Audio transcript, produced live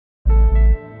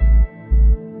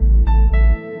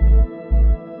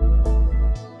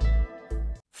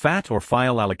FAT, or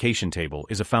File Allocation Table,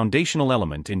 is a foundational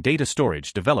element in data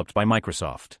storage developed by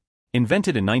Microsoft.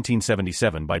 Invented in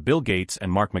 1977 by Bill Gates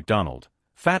and Mark McDonald,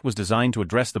 FAT was designed to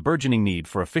address the burgeoning need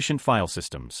for efficient file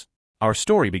systems. Our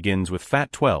story begins with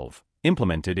FAT12,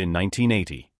 implemented in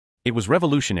 1980. It was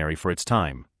revolutionary for its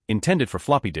time, intended for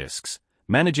floppy disks,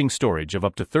 managing storage of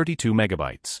up to 32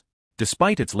 megabytes.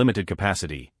 Despite its limited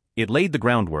capacity, it laid the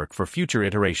groundwork for future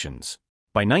iterations.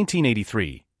 By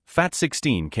 1983,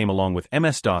 FAT16 came along with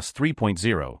MS-DOS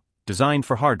 3.0, designed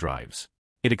for hard drives.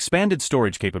 It expanded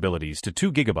storage capabilities to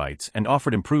 2 gigabytes and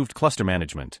offered improved cluster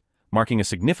management, marking a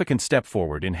significant step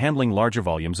forward in handling larger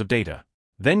volumes of data.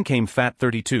 Then came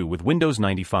FAT32 with Windows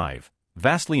 95,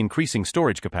 vastly increasing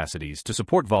storage capacities to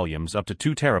support volumes up to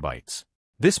 2 terabytes.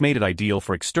 This made it ideal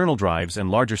for external drives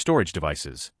and larger storage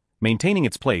devices, maintaining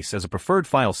its place as a preferred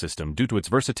file system due to its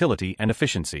versatility and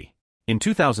efficiency. In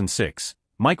 2006,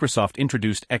 Microsoft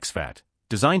introduced exFAT,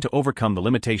 designed to overcome the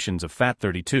limitations of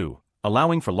FAT32,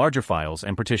 allowing for larger files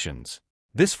and partitions.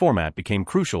 This format became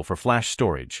crucial for flash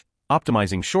storage,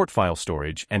 optimizing short file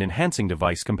storage and enhancing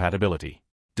device compatibility.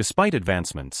 Despite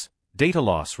advancements, data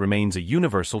loss remains a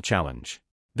universal challenge.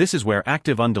 This is where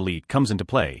Active Undelete comes into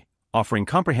play, offering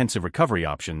comprehensive recovery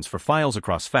options for files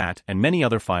across FAT and many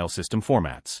other file system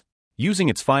formats. Using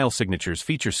its file signatures,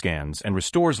 feature scans and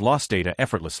restores lost data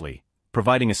effortlessly,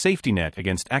 providing a safety net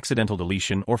against accidental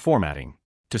deletion or formatting.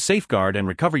 To safeguard and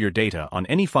recover your data on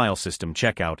any file system,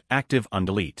 check out Active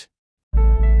Undelete.